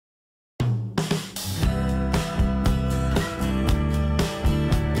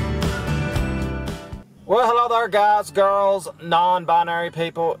Well, hello there, guys, girls, non-binary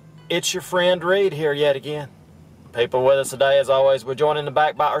people. It's your friend Reed here yet again. People with us today, as always, we're joining the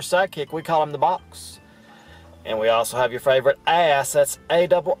back by our sidekick. We call him the Box. And we also have your favorite ass. That's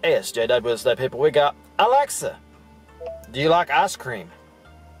A-double-S. J-Dub with us today, people. We got Alexa. Do you like ice cream?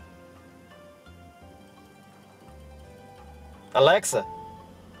 Alexa,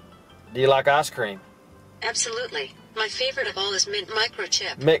 do you like ice cream? Absolutely. My favorite of all is mint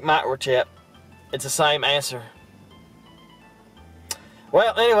microchip. Mint microchip. It's the same answer.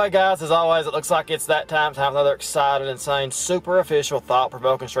 Well, anyway, guys, as always, it looks like it's that time to have another excited, insane, super official,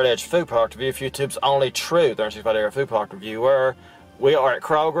 thought-provoking, straight-edge food product review. YouTube's only true 365-day food product reviewer. We are at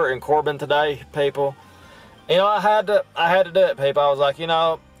Kroger in Corbin today, people. You know, I had to do it, people. I was like, you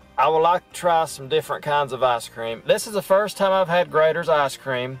know, I would like to try some different kinds of ice cream. This is the first time I've had Graeter's ice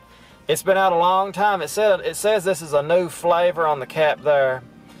cream. It's been out a long time. It says this is a new flavor on the cap there.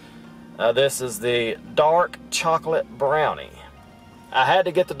 This is the dark chocolate brownie. I had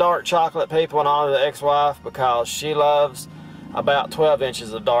to get the dark chocolate, people, in honor of the ex-wife because she loves about 12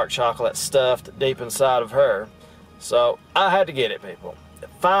 inches of dark chocolate stuffed deep inside of her. So I had to get it, people.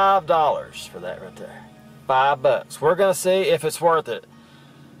 $5 for that right there. $5. We're going to see if it's worth it.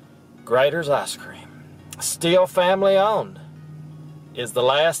 Graeter's ice cream. Still family owned. Is the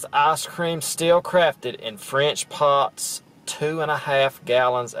last ice cream still crafted in French pots, 2.5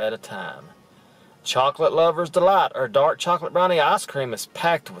 gallons at a time. Chocolate Lover's Delight, or dark chocolate brownie ice cream, is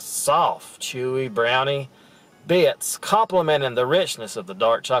packed with soft, chewy brownie bits, complementing the richness of the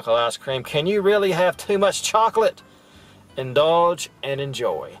dark chocolate ice cream. Can you really have too much chocolate? Indulge and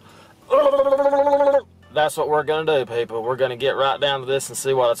enjoy. That's what we're going to do, people. We're going to get right down to this and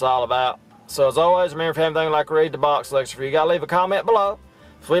see what it's all about. So as always, remember, if you have anything like Read the Box lecture for you, got to leave a comment below.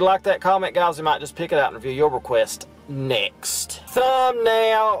 If we like that comment, guys, we might just pick it out and review your request next.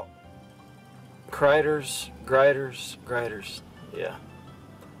 Thumbnail. Graeter's. Yeah.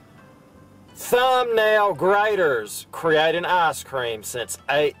 Thumbnail Graeter's creating ice cream since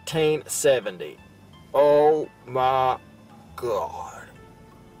 1870. Oh my God.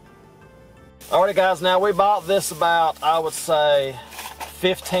 Alrighty, guys, now we bought this about, I would say,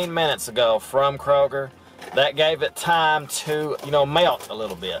 15 minutes ago from Kroger. That gave it time to, you know, melt a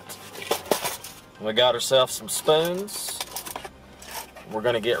little bit. We got ourselves some spoons. We're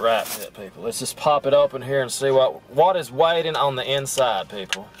going to get right to it, people. Let's just pop it open here and see what is waiting on the inside,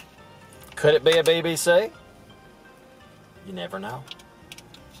 people. Could it be a BBC? You never know.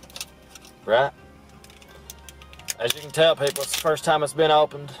 Right? As you can tell, people, it's the first time it's been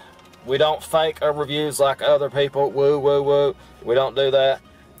opened. We don't fake our reviews like other people. Woo, woo, woo. We don't do that.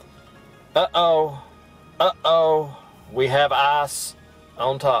 Uh-oh. Uh-oh. We have ice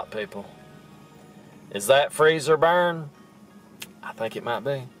on top, people. Is that freezer burn? I think it might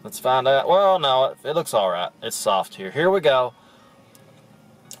be. Let's find out. Well, no, it looks alright. It's soft here. Here we go.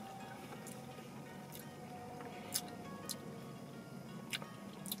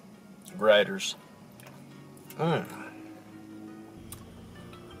 Graeter's.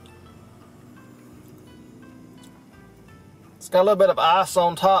 It's got a little bit of ice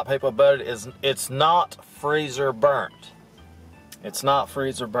on top, people, but it's not freezer burnt. It's not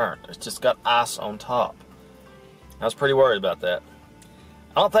freezer burnt. It's just got ice on top. I was pretty worried about that.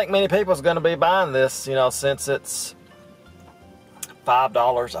 I don't think many people is going to be buying this, you know, since it's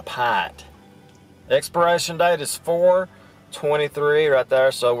 $5 a pint. The expiration date is 4/23 right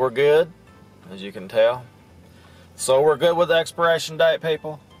there, so we're good, as you can tell. So we're good with the expiration date,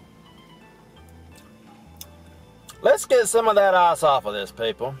 people. Let's get some of that ice off of this,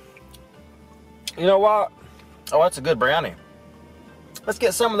 people. You know what? Oh, that's a good brownie. Let's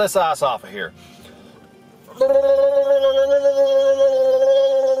get some of this ice off of here.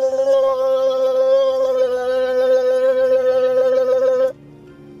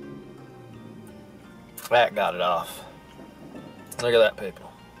 That got it off. Look at that,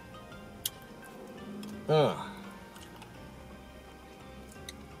 people.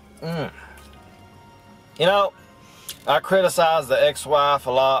 You know, I criticize the ex-wife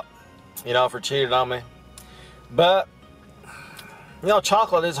a lot, you know, for cheating on me. But, you know,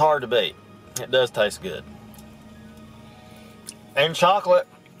 chocolate is hard to beat. It does taste good. And chocolate,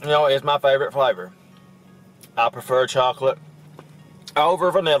 you know, is my favorite flavor. I prefer chocolate over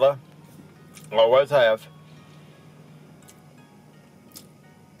vanilla. Always have.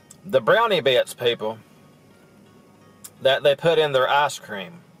 The brownie bits, people, that they put in their ice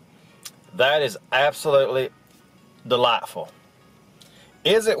cream, that is absolutely delightful.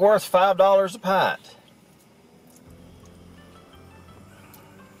 Is it worth $5 a pint?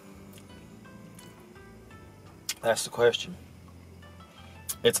 That's the question.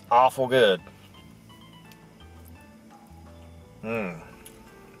 It's awful good.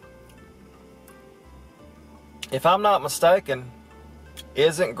 If I'm not mistaken,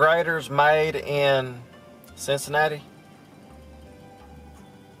 isn't Graeter's made in Cincinnati?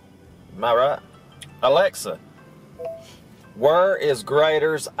 Am I right? Alexa, where is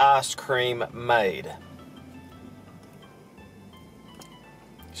Graeter's ice cream made?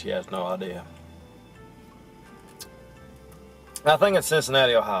 She has no idea. I think it's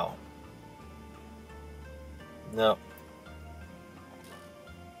Cincinnati, Ohio. No.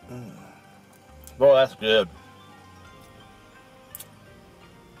 Boy, that's good.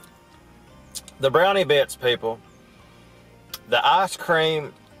 The brownie bits, people. The ice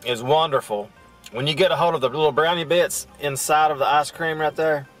cream is wonderful. When you get a hold of the little brownie bits inside of the ice cream right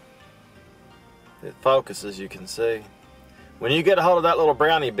there, it focuses, you can see. When you get a hold of that little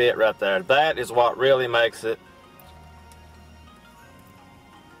brownie bit right there, that is what really makes it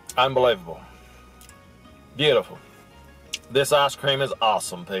unbelievable. Beautiful. This ice cream is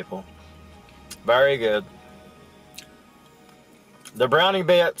awesome, people. Very good. The brownie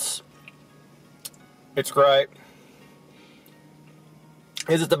bits, it's great.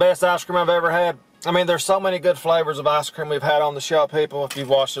 Is it the best ice cream I've ever had? I mean, there's so many good flavors of ice cream we've had on the show, people, if you've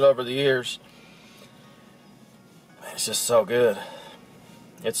watched it over the years. It's just so good.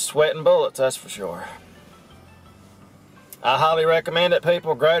 It's sweating bullets, that's for sure. I highly recommend it,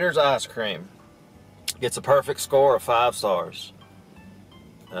 people. Graeter's ice cream gets a perfect score of 5 stars.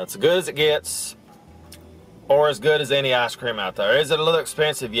 It's as good as it gets, or as good as any ice cream out there. Is it a little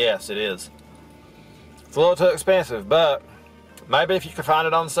expensive? Yes, it is. It's a little too expensive, but maybe if you can find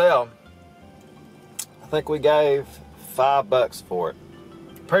it on sale. I think we gave $5 for it.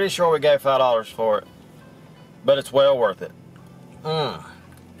 Pretty sure we gave $5 for it, but it's well worth it. Man,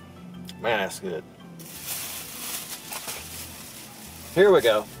 that's good. Here we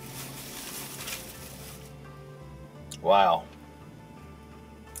go. Wow.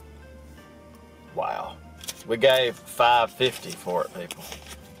 Wow. We gave $5.50 for it, people.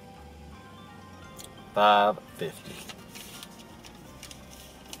 $5.50.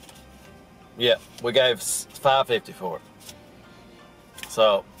 Yeah, we gave $5.50 for it.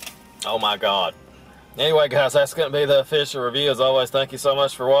 So, oh my God. Anyway, guys, that's going to be the official review. As always, thank you so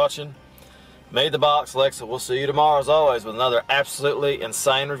much for watching. Made the box, Alexa. We'll see you tomorrow, as always, with another absolutely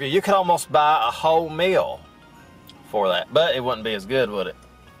insane review. You could almost buy a whole meal for that, but it wouldn't be as good, would it?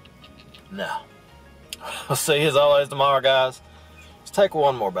 No. We'll see you, as always, tomorrow, guys. Let's take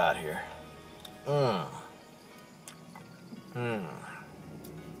one more bite here.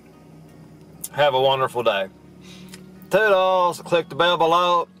 Have a wonderful day. Toodles. Click the bell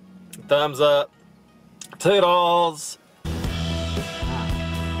below. Thumbs up. Toodles.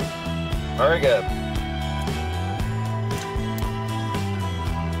 Very good.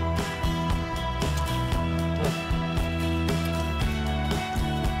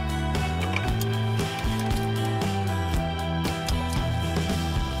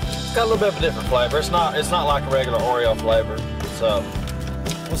 It's got a little bit of a different flavor. It's not like a regular Oreo flavor. So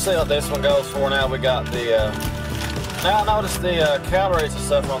we'll see how this one goes. For now, we got the. Now I noticed the calories and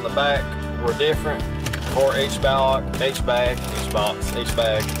stuff on the back were different for each box.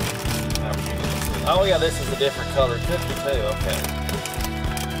 Oh yeah, this is a different color cookie too. Okay.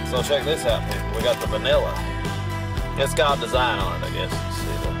 So check this out, people. We got the vanilla. It's got a design on it, I guess. Let's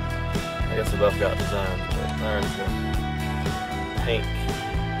see. I guess they both got designs. There's the pink.